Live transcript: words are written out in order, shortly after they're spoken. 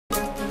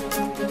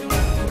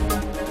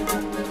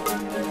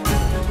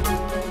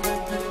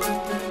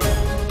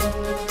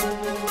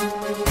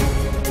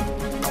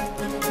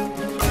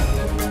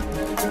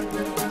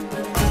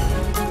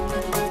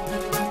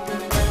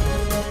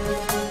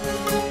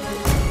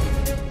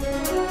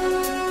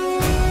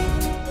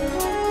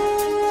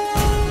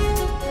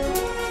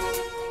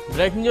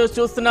Breaking news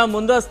చూస్తున్న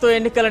ముందస్తు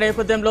ఎన్నికల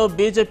నేపథ్యంలో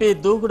బీజేపీ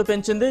దూకుడు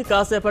పెంచింది.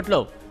 కాసేపట్లో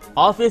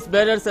ఆఫీస్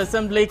బేరర్స్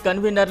అసెంబ్లీ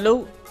కన్వీనర్లు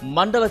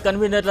మండల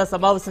కన్వీనర్ల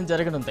సమావేశం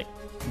జరగనుంది.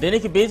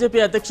 దీనికి బీజేపీ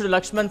అధ్యక్షుడు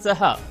లక్ష్మణ్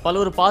సహా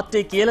పలువురు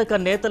పార్టీ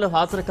కీలక నేతలు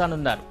హాజరు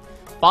కానున్నారు.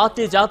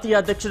 పార్టీ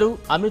జాతీయ అధ్యక్షుడు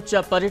అమిత్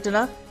షా పర్యటన,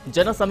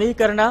 జన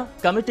సమీకరణ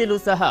కమిటీలు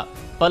సహా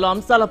పలు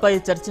అంశాలపై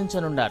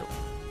చర్చించనున్నారు.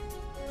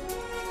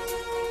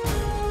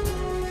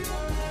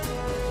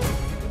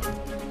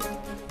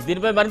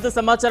 దీనిపై మరింత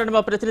సమాచారాన్ని మా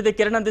ప్రతినిధి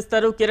కిరణ్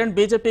అందిస్తారు. కిరణ్,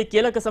 బీజేపీ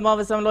కీలక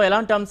సమావేశంలో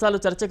ఎలాంటి అంశాలు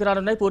చర్చకు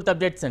రానున్నాయి? పూర్తి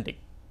అప్డేట్స్ ఏంటి?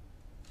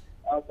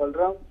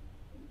 బలరాం,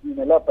 ఈ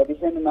నెల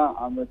 15న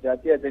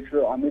జాతీయ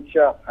అధ్యక్షుడు అమిత్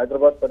షా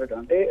హైదరాబాద్ పర్యటన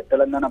అంటే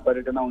తెలంగాణ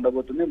పర్యటన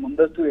ఉండబోతుంది.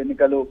 ముందస్తు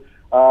ఎన్నికలు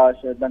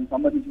దానికి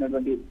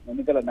సంబంధించినటువంటి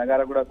ఎన్నికల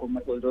నగారా కూడా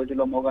కొన్ని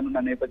రోజుల్లో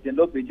మోగనున్న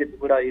నేపథ్యంలో బీజేపీ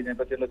కూడా ఈ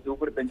నేపథ్యంలో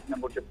దూకుడు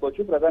పెంచిందని కూడా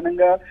చెప్పుకోవచ్చు.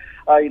 ప్రధానంగా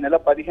ఈ నెల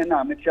 15న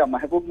అమిత్ షా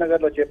మహబూబ్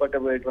నగర్ లో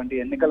చేపట్టబోయేటువంటి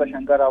ఎన్నికల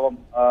శంఖారావం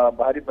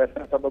భారీ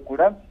బహిరంగ సభ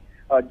కూడా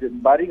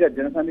భారీగా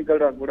జన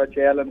సమీకరణ కూడా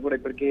చేయాలని కూడా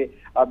ఇప్పటికే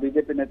ఆ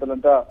బీజేపీ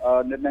నేతలంతా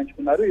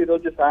నిర్ణయించుకున్నారు. ఈ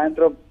రోజు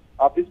సాయంత్రం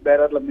ఆఫీస్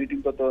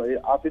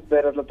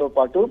బేరర్లతో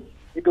పాటు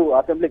ఇటు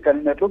అసెంబ్లీ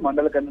కన్వీనర్లు,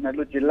 మండల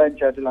కన్వీనర్లు, జిల్లా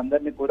ఇన్ఛార్జీలు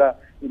అందరినీ కూడా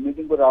ఈ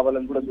మీటింగ్ కు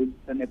రావాలని కూడా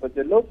సూచించిన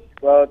నేపథ్యంలో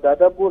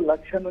దాదాపు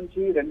 1,00,000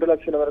 నుంచి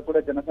 2,00,000 వరకు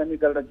కూడా జన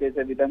సమీకరణ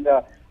చేసే విధంగా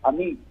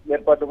అన్ని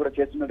ఏర్పాట్లు కూడా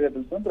చేస్తున్నట్టుగా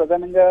తెలుస్తుంది.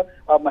 ప్రధానంగా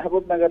ఆ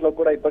మహబూబ్ నగర్ లో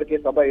కూడా ఇప్పటికే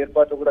సభ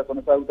ఏర్పాట్లు కూడా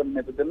కొనసాగుతున్న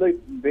నేపథ్యంలో ఈ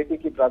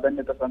భేటీకి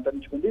ప్రాధాన్యత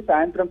సంతరించుకుంది.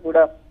 సాయంత్రం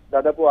కూడా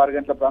దాదాపు 6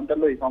 గంటల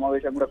ప్రాంతంలో ఈ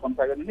సమావేశం కూడా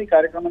కొనసాగనుంది. ఈ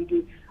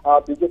కార్యక్రమానికి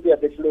బీజేపీ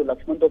అధ్యక్షుడు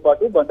లక్ష్మణ్ తో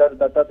పాటు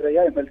బండారు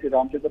దత్తాత్రేయ, ఎమ్మెల్సీ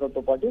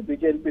రామచంద్రరావుతో పాటు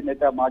బీజేపీ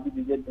నేత, మాజీ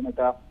బీజేపీ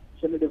నేత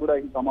రెడ్డి కూడా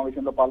ఈ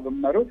సమావేశంలో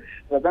పాల్గొన్నారు.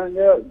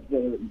 ప్రధానంగా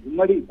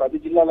ఉమ్మడి 10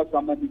 జిల్లాలకు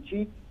సంబంధించి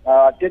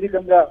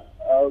అత్యధికంగా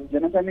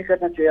జన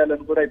సమీకరణ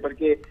చేయాలని కూడా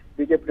ఇప్పటికే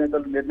బీజేపీ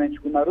నేతలు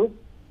నిర్ణయించుకున్నారు.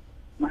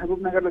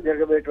 మహబూబ్ నగర్ లో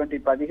జరగబోయేటువంటి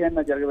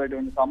 15న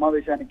జరగబోయేటువంటి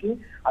సమావేశానికి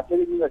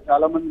అత్యధికంగా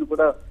చాలా మందిని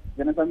కూడా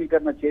జన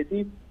సమీకరణ చేసి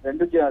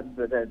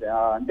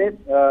అంటే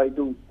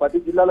ఇటు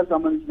 10 జిల్లాలకు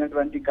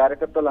సంబంధించినటువంటి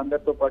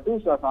కార్యకర్తలందరితో పాటు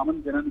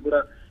సామాన్య జనాన్ని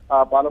కూడా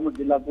పాలమూరు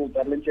జిల్లాకు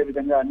తరలించే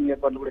విధంగా అన్ని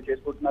ఏర్పాట్లు కూడా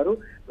చేసుకుంటున్నారు.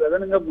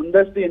 ప్రధానంగా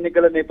ముందస్తు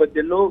ఎన్నికల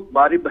నేపథ్యంలో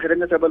భారీ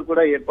బహిరంగ సభలు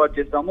కూడా ఏర్పాటు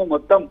చేస్తాము.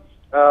 మొత్తం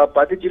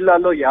 10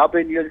 జిల్లాల్లో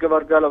 50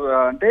 నియోజకవర్గాల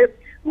అంటే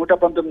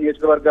 119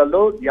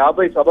 నియోజకవర్గాల్లో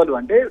 50 సభలు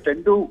అంటే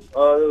 2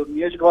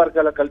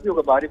 నియోజకవర్గాలకు కలిపి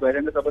ఒక భారీ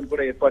బహిరంగ సభను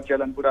కూడా ఏర్పాటు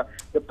చేయాలని కూడా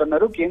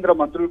చెప్తున్నారు. కేంద్ర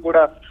మంత్రులు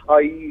కూడా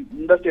ఈ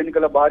ముందస్తు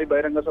ఎన్నికల భారీ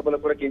బహిరంగ సభలో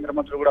కూడా కేంద్ర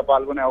మంత్రులు కూడా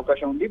పాల్గొనే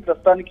అవకాశం ఉంది.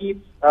 ప్రస్తుతానికి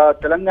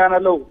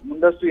తెలంగాణలో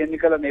ముందస్తు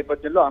ఎన్నికల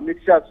నేపథ్యంలో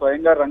అమిత్ షా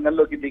స్వయంగా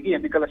రంగంలోకి దిగి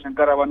ఎన్నికల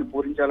శంఖారావాన్ని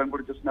పూరించాలని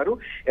కూడా చూస్తున్నారు.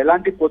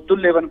 ఎలాంటి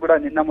పొత్తులు లేవని కూడా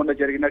నిన్న మొన్న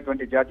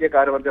జరిగినటువంటి జాతీయ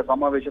కార్యవర్గ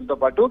సమావేశంతో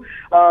పాటు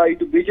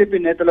ఇటు బీజేపీ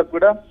నేతలకు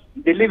కూడా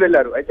ఢిల్లీ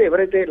వెళ్లారు. అయితే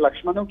ఎవరైతే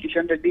లక్ష్మణ్,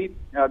 కిషన్ రెడ్డి,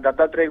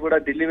 దత్తాత్రేయ కూడా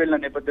ఢిల్లీ వెళ్లిన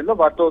నేపథ్యంలో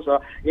వారితో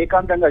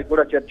ఏకాంతంగా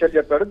కూడా చర్చలు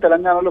చెప్పారు.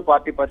 తెలంగాణలో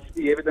పార్టీ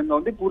పరిస్థితి ఏ విధంగా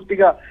ఉంది,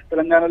 పూర్తిగా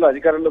తెలంగాణలో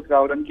అధికారంలోకి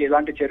రావడానికి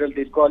ఎలాంటి చర్యలు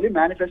తీసుకోవాలి,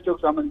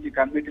 మేనిఫెస్టోకు సంబంధించి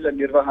కమిటీల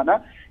నిర్వహణ,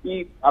 ఈ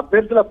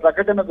అభ్యర్థుల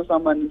ప్రకటనకు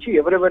సంబంధించి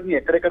ఎవరెవరిని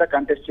ఎక్కడెక్కడ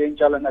కంటెస్ట్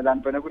చేయించాలన్న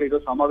దానిపైన కూడా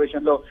ఈరోజు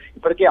సమావేశంలో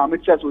ఇప్పటికే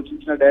అమిత్ షా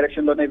సూచించిన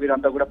డైరెక్షన్ లోనే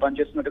వీరంతా కూడా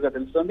పనిచేస్తున్నట్టుగా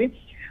తెలుస్తోంది.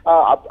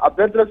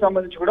 అభ్యర్థులకు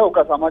సంబంధించి కూడా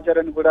ఒక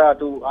సమాచారాన్ని కూడా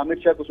అటు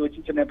అమిత్ షాకు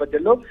సూచించిన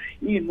నేపథ్యంలో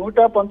ఈ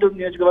 119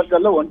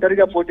 నియోజకవర్గాల్లో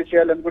ఒంటరిగా పోటీ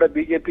చేయాలని కూడా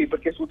బీజేపీ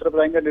ఇప్పటికే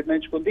సూత్రప్రాయంగా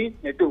నిర్ణయించుకుంది.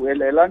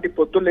 ఎలాంటి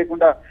పొత్తులు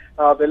లేకుండా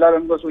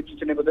వెళ్లాలని కూడా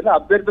సూచించిన నేపథ్యంలో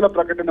అభ్యర్థుల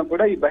ప్రకటన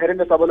కూడా ఈ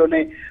బహిరంగ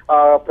సభలోనే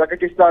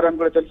ప్రకటిస్తారని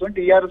కూడా తెలుసు.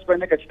 టీఆర్ఎస్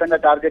పైన ఖచ్చితంగా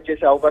టార్గెట్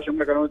చేసే అవకాశం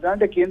కూడా కనబడుతుంది.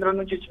 అంటే కేంద్రం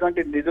నుంచి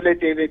ఇచ్చినటువంటి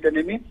నిధులైతే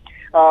ఏవైతేనేమి,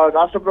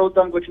 రాష్ట్ర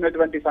ప్రభుత్వానికి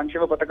వచ్చినటువంటి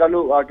సంక్షేమ పథకాలు,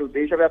 అటు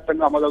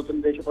దేశవ్యాప్తంగా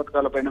అమలవుతున్న దేశ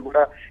పథకాలపైన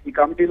కూడా ఈ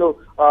కమిటీలో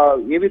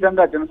ఏ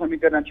విధంగా జన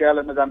సమీకరణ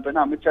చేయాలన్న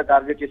దానిపైన అమిత్ షా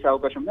టార్గెట్ చేసే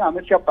అవకాశం ఉంది.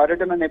 అమిత్ షా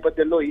పర్యటన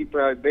నేపథ్యంలో ఈ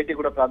భేటీ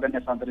కూడా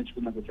ప్రాధాన్యత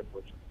సంతరించుకుందని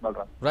చెప్పవచ్చు.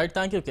 Right,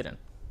 thank you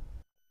Kiran.